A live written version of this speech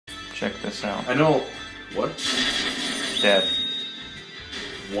Check this out. I know. What? Dead.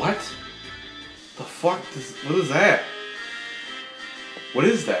 What? The fuck? What is that? What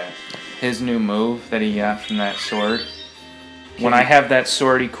is that? His new move that he got from that sword. When I have that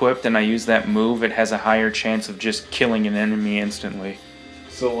sword equipped and I use that move, it has a higher chance of just killing an enemy instantly.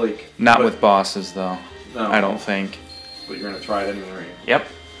 So, like... Not with bosses, though. No. I don't think. But you're gonna try it anyway, right? Yep.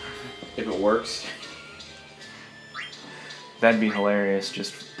 If it works. That'd be hilarious.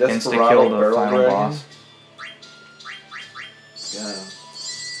 Just Desperado insta-kill the Barrel final Dragon? boss. Yeah.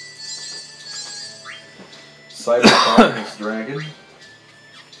 Cyberpunk Dragon.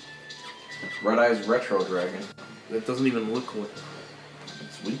 Red Eyes Retro Dragon. That doesn't even look like...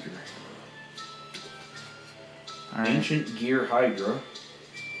 It's weaker. All right. Ancient Gear Hydra.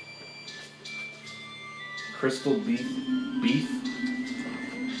 Crystal Beef.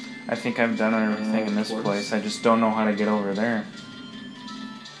 I think I've done everything in this place. I just don't know how to get over there.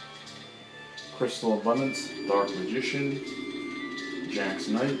 Crystal Abundance. Dark Magician. Jack's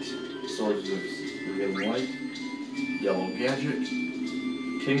Knight. Swords of Revealing Light. Yellow Gadget.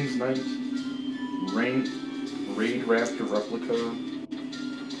 King's Knight. Raid Raptor Replica.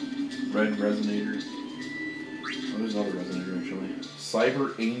 Red Resonator. Oh, there's another Resonator actually.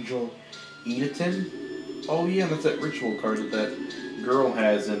 Cyber Angel Edaton. Oh yeah, that's that ritual card that girl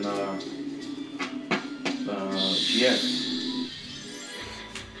has in GX.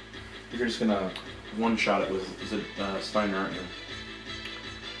 You're just gonna one-shot it with Steiner, aren't you?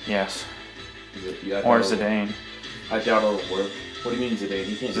 Yes. Is it, yeah, Or Zidane. I doubt it'll work. What do you mean Zidane?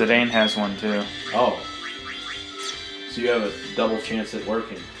 You can't. Zidane has one too. Oh. So you have a double chance at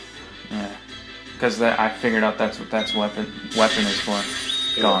working. Yeah. Because I figured out that's what that's weapon is for.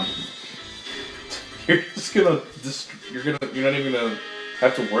 Yeah. Gone. You're just gonna you're not even gonna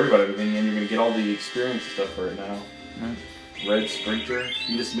have to worry about everything, and you're gonna get all the experience stuff for it now. Mm. Red Sprinter.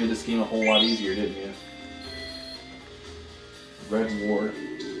 You just made this game a whole lot easier, didn't you? Red Ward.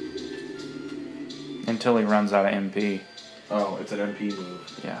 Until he runs out of MP. Oh, it's an MP move.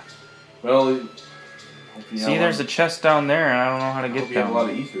 Yeah. Well, see, there's a chest down there, and I don't know how to get you have down. a lot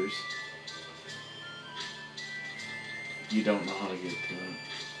of ethers. You don't know how to get to it.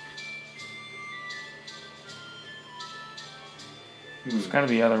 There's got to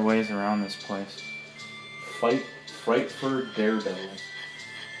be other ways around this place. Frightfur Daredevil.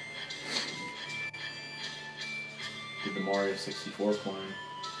 Did the Mario 64 climb.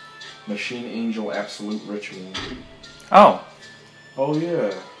 Machine Angel Absolute Ritual. Oh! Oh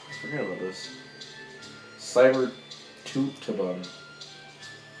yeah, I forgot about this. Cyber Tubtabun.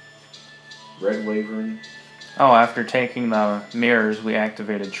 Red Wyvern. Oh, after taking the mirrors, we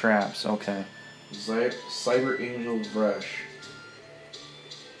activated traps. Okay. Cyber Angel Vresh.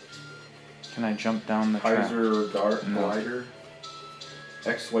 Can I jump down the trap? Kaiser No. Glider.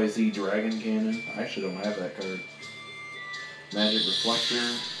 XYZ Dragon Cannon. I actually don't have that card. Magic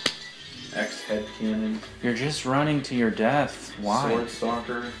Reflector. X Head Cannon. You're just running to your death. Why? Sword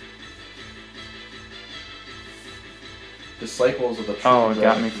Stalker. Disciples of the True Oh, it got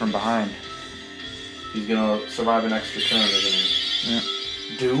Dragon. me from behind. He's gonna survive an extra turn, isn't he? Yeah.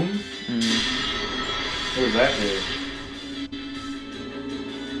 Doom? What does that do?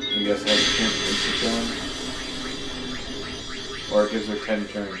 I guess it has a chance to insta-kill him. Or it gives her 10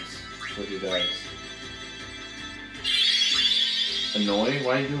 turns before he dies. Annoy?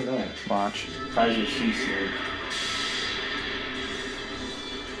 Why are you doing that? Watch. Kaiser Sea Snake.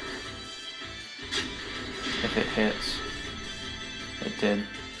 If it hits. It did.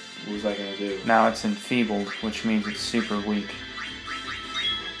 What was that gonna do? Now it's enfeebled, which means it's super weak.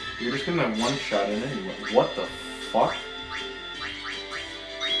 You're just gonna one-shot it anyway. What the fuck?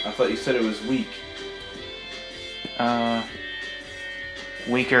 I thought you said it was weak.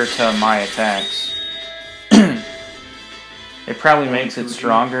 Weaker to my attacks. It probably makes it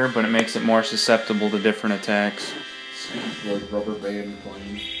stronger, but it makes it more susceptible to different attacks. Like Rubber Band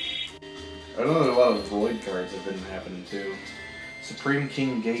Plane. I know a lot of Void cards have been happening too. Supreme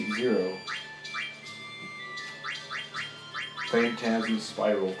King Gate 0. Phantasm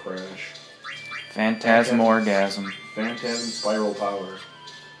Spiral Crash. Phantasm Orgasm. Phantasm Spiral Power.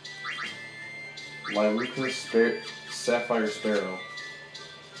 Lyluca Sapphire Sparrow.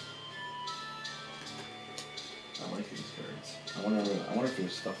 I like these cards. I wonder if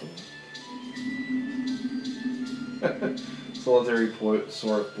there's stuff in them. Solitary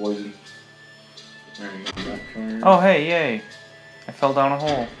Sword of Poison. There you go, that card. Oh, hey, yay. I fell down a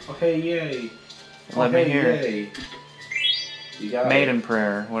hole. Okay, yay. Let me hear. Yay. You got Maiden it.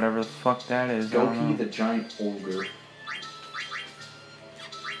 Prayer, whatever the fuck that is. I don't Goki know. the Giant Ogre.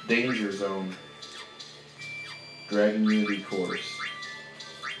 Danger Zone. Dragon Unity Course.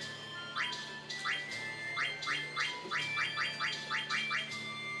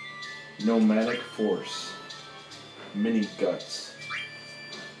 Nomadic Force. Mini Guts.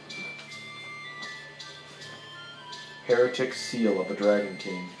 Heretic Seal of the Dragon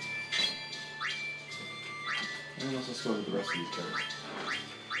King. And let's go with the rest of these cards.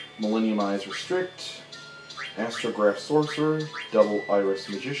 Millennium Eyes Restrict. Astrograph Sorcerer. Double Iris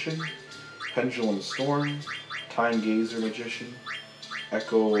Magician. Pendulum Storm. Time Gazer Magician.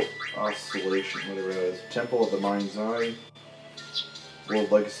 Echo Oscillation, whatever that is. Temple of the Mind's Eye.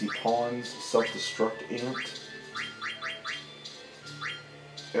 World Legacy Pawns. Self-Destruct Ant.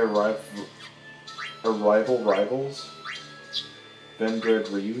 Arrival Rivals.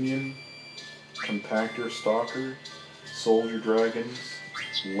 Vendread Reunion. Compactor Stalker. Soldier Dragons.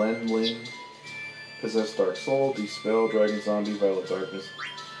 Lenling. Possess Dark Soul. Dispel Dragon Zombie. Violet Darkness.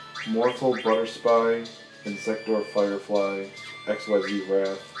 Morphle Butterspy. Insector Firefly. XYZ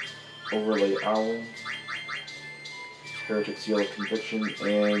Wrath. Overlay Owl. Heretic Seal of Conviction.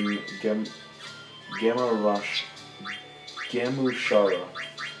 And Gamushara.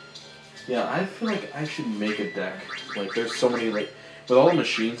 Yeah, I feel like I should make a deck. Like, there's so many, like, with all the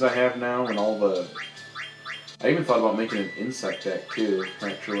machines I have now and all the... I even thought about making an insect deck, too,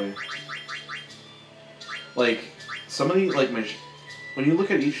 actually. Like, some of the, like, when you look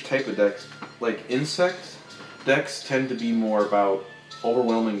at each type of decks, like, insect decks tend to be more about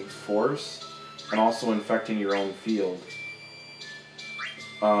overwhelming force and also infecting your own field.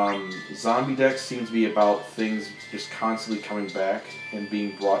 Zombie decks seem to be about things just constantly coming back and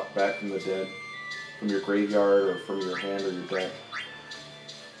being brought back from the dead, from your graveyard or from your hand or your deck.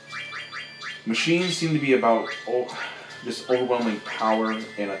 Machines seem to be about just overwhelming power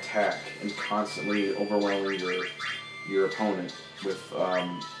and attack and constantly overwhelming your opponent with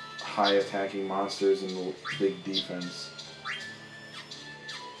high attacking monsters and big defense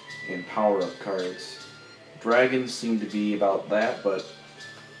and power-up cards. Dragons seem to be about that, but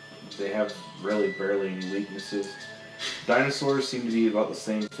they have really barely any weaknesses. Dinosaurs seem to be about the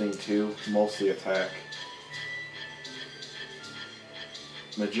same thing too, mostly attack.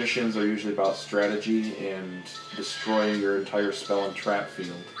 Magicians are usually about strategy and destroying your entire spell and trap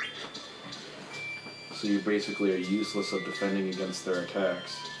field. So you basically are useless of defending against their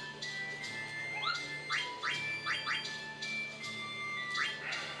attacks.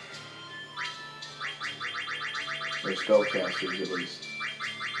 They're spellcasters, at least.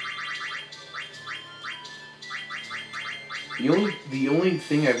 The only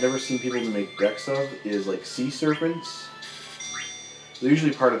thing I've never seen people to make decks of is like sea serpents. They're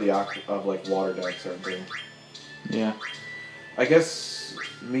usually part of the like water decks, aren't they? Yeah. I guess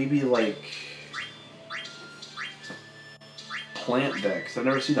maybe like plant decks. I've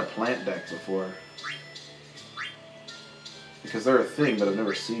never seen a plant deck before. Because they're a thing, but I've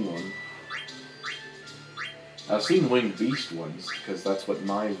never seen one. I've seen winged beast ones, because that's what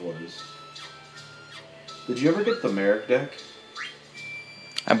mine was. Did you ever get the Merrick deck?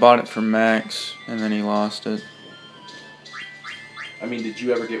 I bought it from Max, and then he lost it. I mean, did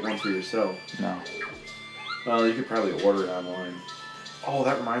you ever get one for yourself? No. Well, you could probably order it online. Oh,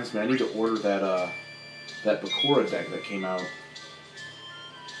 that reminds me, I need to order that Bakura deck that came out.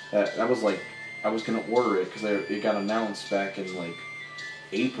 That was like, I was gonna order it because it got announced back in like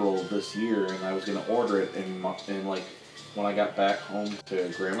April of this year, and I was gonna order it in like when I got back home to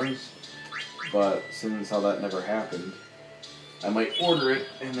Grandma's. But since how that never happened, I might order it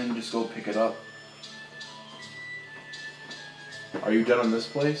and then just go pick it up. Are you done on this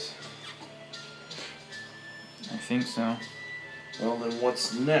place? I think so. Well, then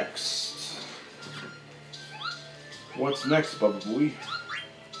what's next? What's next, Baba Booey?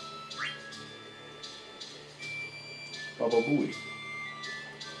 Baba Booey.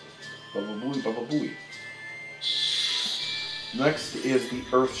 Baba Booey, Baba Booey. Next is the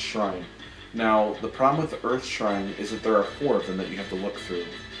Earth Shrine. Now, the problem with the Earth Shrine is that there are 4 of them that you have to look through.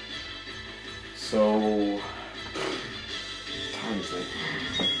 So... time is it?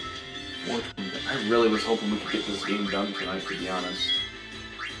 4:20. I really was hoping we could get this game done tonight, to be honest.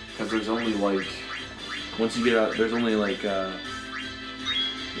 Because there's only like... once you get out, there's only like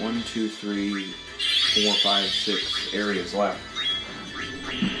 1, 2, 3, 4, 5, 6 areas left.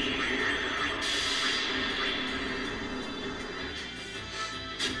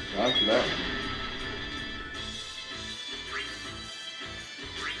 After that one.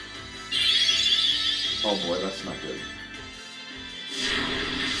 Oh boy, that's not good.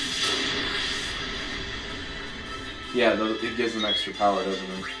 Yeah, it gives them extra power, doesn't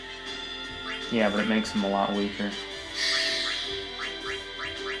it? Yeah, but it makes them a lot weaker.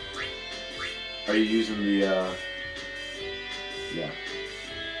 Are you using the, yeah.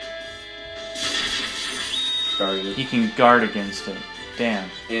 He can guard against it. Damn.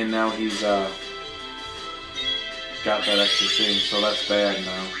 And now he's got that extra thing, so that's bad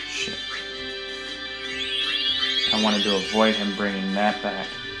now. Shit. I wanted to avoid him bringing that back.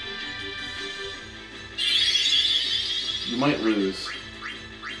 You might lose.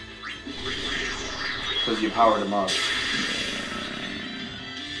 Because you powered him up.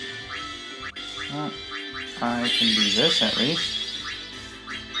 Well, I can do this at least.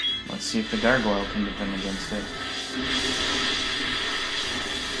 Let's see if the gargoyle can defend against it.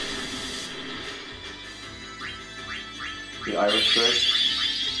 The Iris Strike?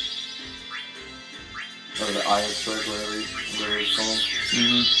 Or the Iris Strike, whatever it's called.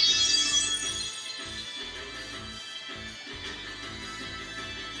 Mm-hmm.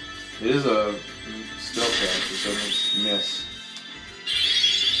 It is a stealth cast, so it doesn't miss.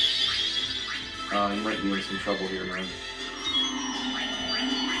 You might be in some trouble here, man.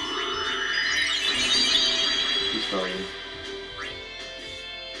 He's struggling.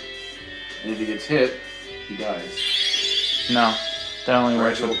 And if he gets hit, he dies. No, that only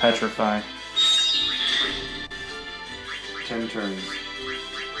works Right, with Petrify. 10 turns.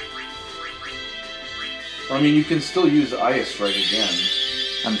 Well, I mean, you can still use Ice Strike again.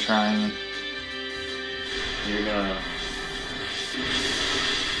 I'm trying. You're gonna...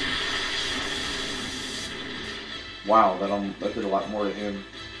 Wow, that did a lot more to him.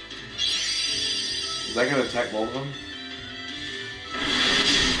 Is that gonna attack both of them?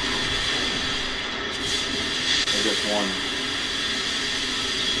 Or just one?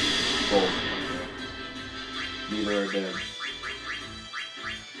 Both. Neither are dead.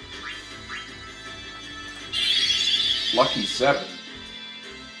 Lucky 7.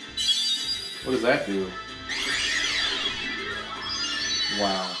 What does that do?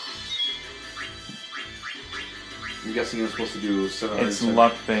 Wow. I'm guessing you're supposed to do 700. It's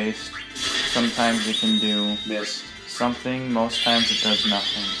luck based. Sometimes it can do Missed. something, most times it does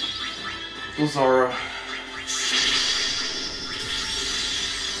nothing. Lazara.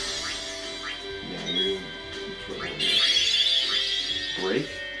 Yeah, you're break?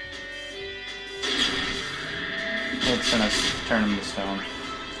 It's gonna turn him to stone.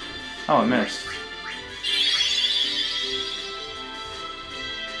 Oh, it missed.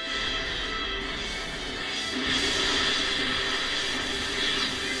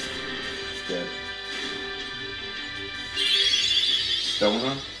 Dead.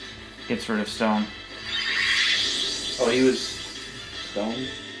 Stoner? Gets rid of stone. Oh, he was stone?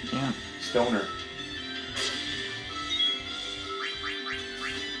 Yeah. Stoner.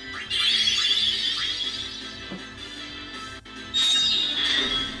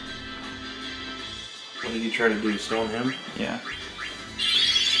 What did he try to do? Stone him? Yeah.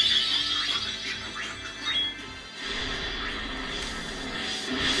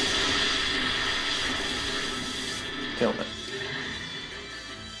 Killed it.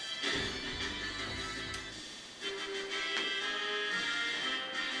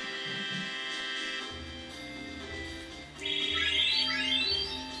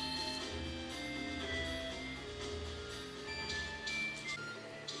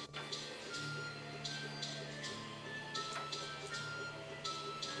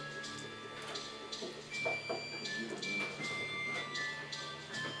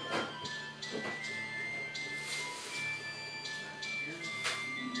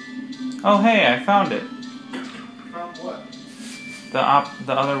 Oh hey, I found it. Found what? The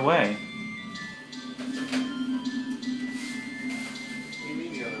other way. What do you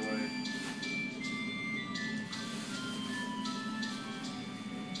mean the other way?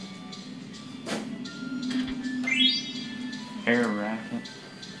 Air racket.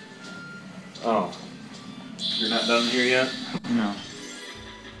 Oh. You're not done here yet? No.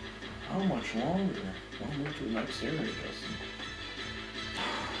 How much longer? I'll move to the next area, Justin.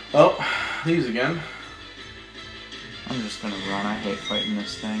 Oh, these again. I'm just gonna run. I hate fighting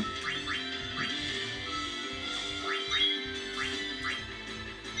this thing.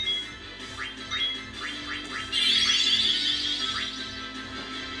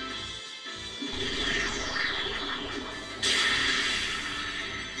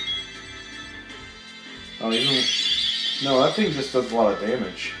 Oh, even... No, that thing just does a lot of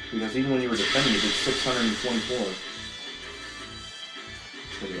damage. Because even when you were defending, it did 624.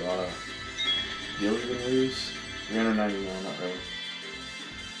 Maybe a lot of... Deal you're gonna lose? 399, not really.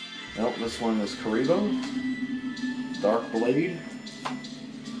 Nope, this one is Karibo. Dark Blade.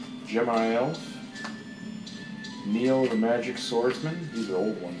 Gemini Elf. Neo the Magic Swordsman. These are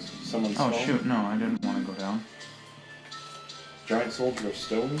old ones. Summoned Oh Stone. shoot, no, I didn't want to go down. Giant Soldier of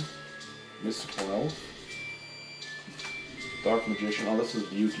Stone. Mystical Elf. Dark Magician. Oh, this is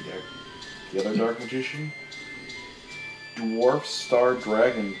Beauty deck. The other Dark Magician. Dwarf Star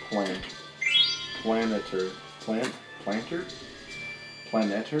Dragon Plant. Planter. Planter?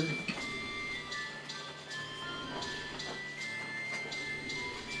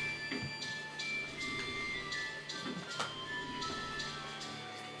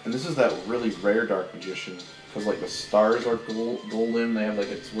 And this is that really rare Dark Magician. Because, like, the stars are golden. They have, like,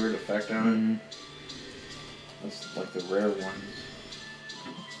 its weird effect on it. That's, like, the rare ones.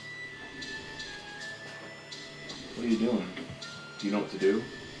 What are you doing? Do you know what to do?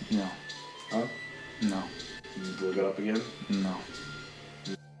 No. Huh? No. You need to look it up again? No.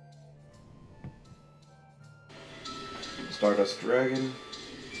 Stardust Dragon.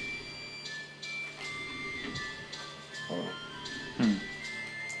 Oh.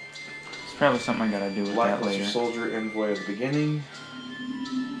 It's probably something I gotta do with that Lackluster later. Soldier Envoy at the beginning.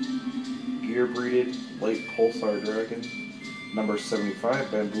 Gear Breeded Light Pulsar Dragon. Number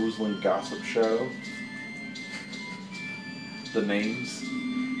 75, Bamboozling Gossip Shadow. The names.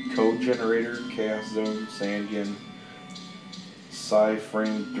 Code Generator, Chaos Zone, Sandian,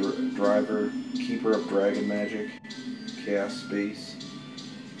 Psy-Frame Driver, Keeper of Dragon Magic, Chaos Space,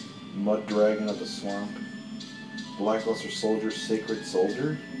 Mud Dragon of the Swamp, Blackluster Soldier, Sacred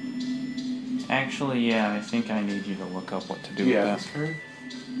Soldier. Actually, yeah, I think I need you to look up what to do with this that. card?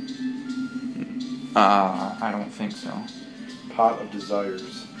 I don't think so. Pot of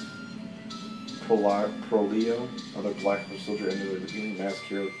Desires. Proleo, other Blackluster Soldier into the beginning, Mask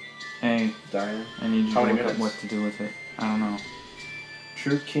Hero. Hey, Diana. I need you How to many look up minutes? what to do with it. I don't know.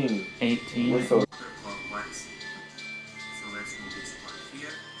 True King. 18. Litho. Clockwise. So let's move this part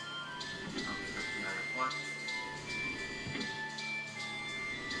here. I'll make up the other part.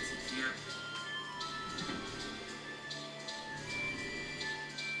 Place it here.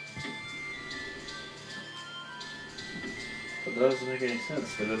 But that doesn't make any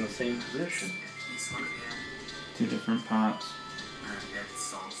sense. They're in the same position. This one again. Two different pots. And that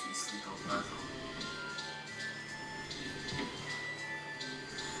solves this little puzzle.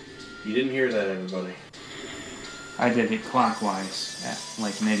 You didn't hear that, everybody. I did it clockwise,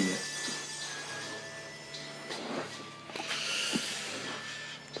 like an idiot.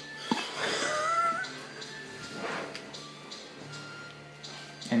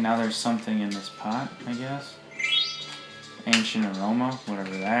 And now there's something in this pot, I guess. Ancient Aroma,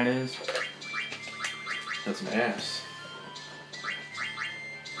 whatever that is. That's my ass.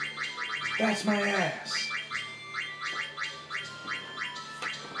 That's my ass.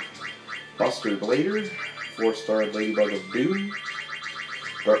 Buster Blader, 4-star Ladybug of Doom,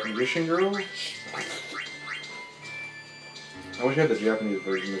 Dark Magician Girl. I wish I had the Japanese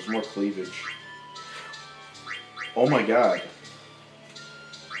version. There's more cleavage. Oh my god.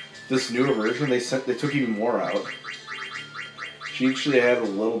 This newer version, they took even more out. She actually had a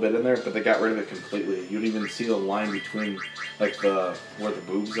little bit in there, but they got rid of it completely. You don't even see the line between, like, where the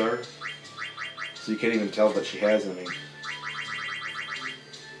boobs are. So you can't even tell that she has any.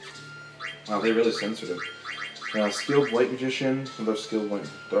 Wow, they really censored it. Skilled Light Magician, another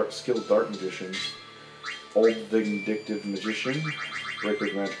skilled Dark Magician, Old Vindictive Magician,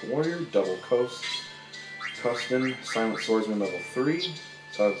 Breaker's Magical Warrior, Double Coast, Custom, Silent Swordsman level 3,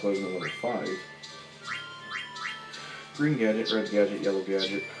 Silent Swordsman level 5, Green Gadget, Red Gadget, Yellow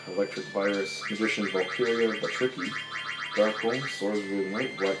Gadget, Electric Virus, Magician's Valkyria, but Tricky, Dark Hole, Swords of the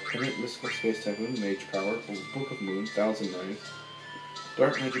Night, Black Pennant, Mystical Space Typhoon, Mage Power, Book of Moon, Thousand Knives,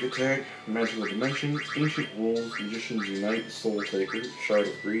 Dark Magic Attack, Magical Dimension, Ancient Rules, Magicians Unite, Soul Taker, Shard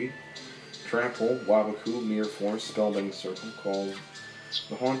of Greed, Trample, Wabaku, Mirror Force, Spellbending Circle, Calls,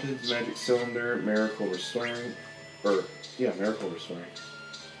 The Haunted, Magic Cylinder, Miracle Restoring, Miracle Restoring.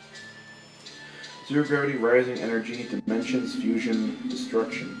 Zero Gravity, Rising Energy, Dimensions, Fusion,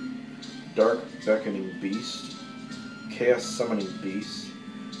 Destruction, Dark Beckoning Beast, Chaos Summoning Beast,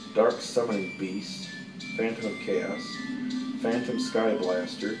 Dark Summoning Beast, Phantom of Chaos, Phantom Sky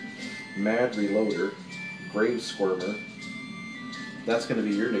Blaster, Mad Reloader, Grave Squirmer. That's going to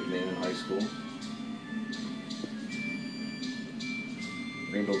be your nickname in high school.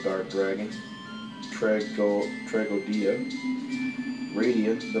 Rainbow Guard Dragon, Tragodia,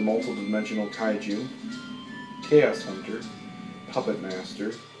 Radiant, the Multidimensional Kaiju, Chaos Hunter, Puppet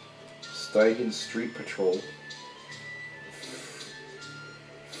Master, Stygian Street Patrol,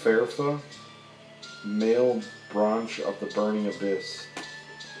 Fairfa, Male Branch of the Burning Abyss,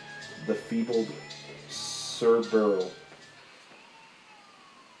 the Feebled Cerberus,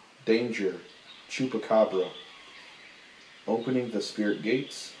 Danger, Chupacabra, Opening the Spirit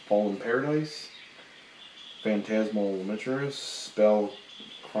Gates, Fallen Paradise, Phantasmal Limitress, Spell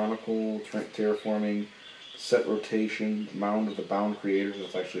Chronicle, Terraforming, Set Rotation, Mound of the Bound Creators,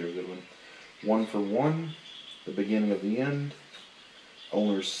 that's actually a good one. 1 for 1, The Beginning of the End,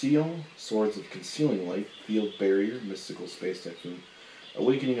 Owner's Seal, Swords of Concealing Light, Field Barrier, Mystical Space Typhoon,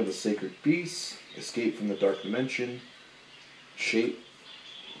 Awakening of the Sacred Beast, Escape from the Dark Dimension, Shape,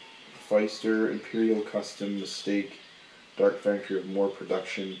 Feister, Imperial Custom, Mistake, Dark Factory of More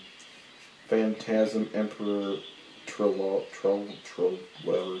Production, Phantasm, Emperor,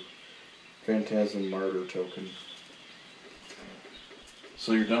 whatever, Phantasm Martyr Token.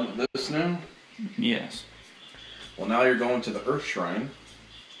 So you're done with this now? Yes. Well, now you're going to the Earth Shrine.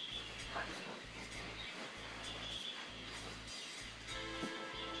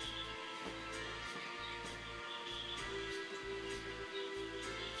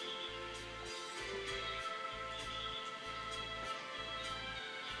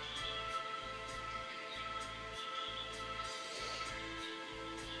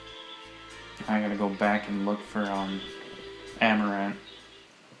 I gotta go back and look for Amaranth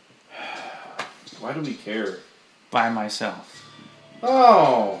Why do we care? by myself.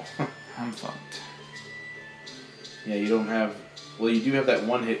 Oh! I'm fucked. Yeah, you don't have... Well, you do have that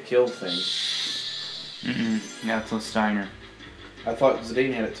one-hit kill thing. That's a Steiner. I thought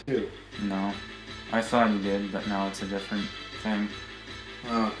Zidane had it too. No. I thought he did, but now it's a different thing.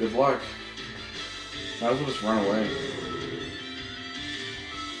 Oh, good luck. Might as well just run away.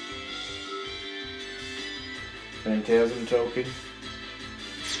 Phantasm token.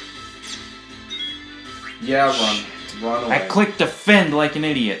 Yeah, run. Run away. I clicked defend like an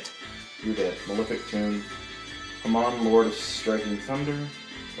idiot. You're dead. Malefic Tune. Come on, Lord of Striking Thunder.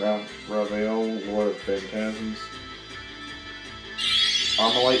 Ravel, Lord of Phantasms.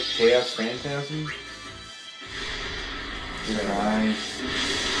 Armalite Chaos Phantasm. Right.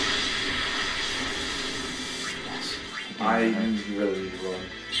 I really need to run.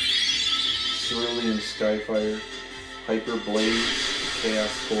 Cerulean Skyfire. Hyper Blaze.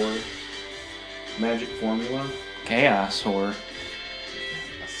 Chaos Core. Magic Formula. Chaos Whore.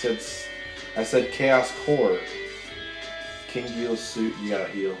 I said Chaos Core. King Gil Suit, you gotta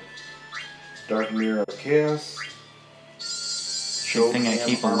heal. Dark Mirror of Chaos. Good thing I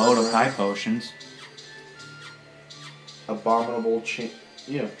keep a load of high potions. Abominable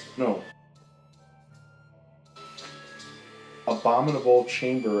Abominable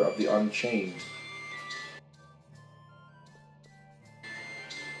Chamber of the Unchained.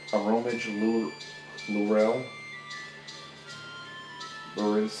 Aromage Lurel.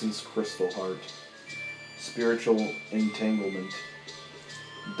 Lorenzen's Crystal Heart. Spiritual Entanglement.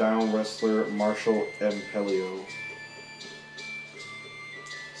 Down Wrestler Marshall M. Pelio.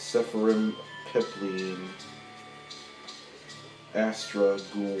 Sephirim Pipline. Astra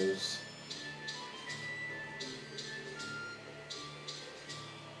Ghouls.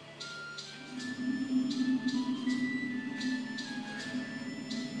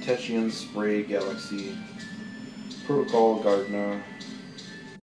 Techian Spray Galaxy. Protocol Gardner.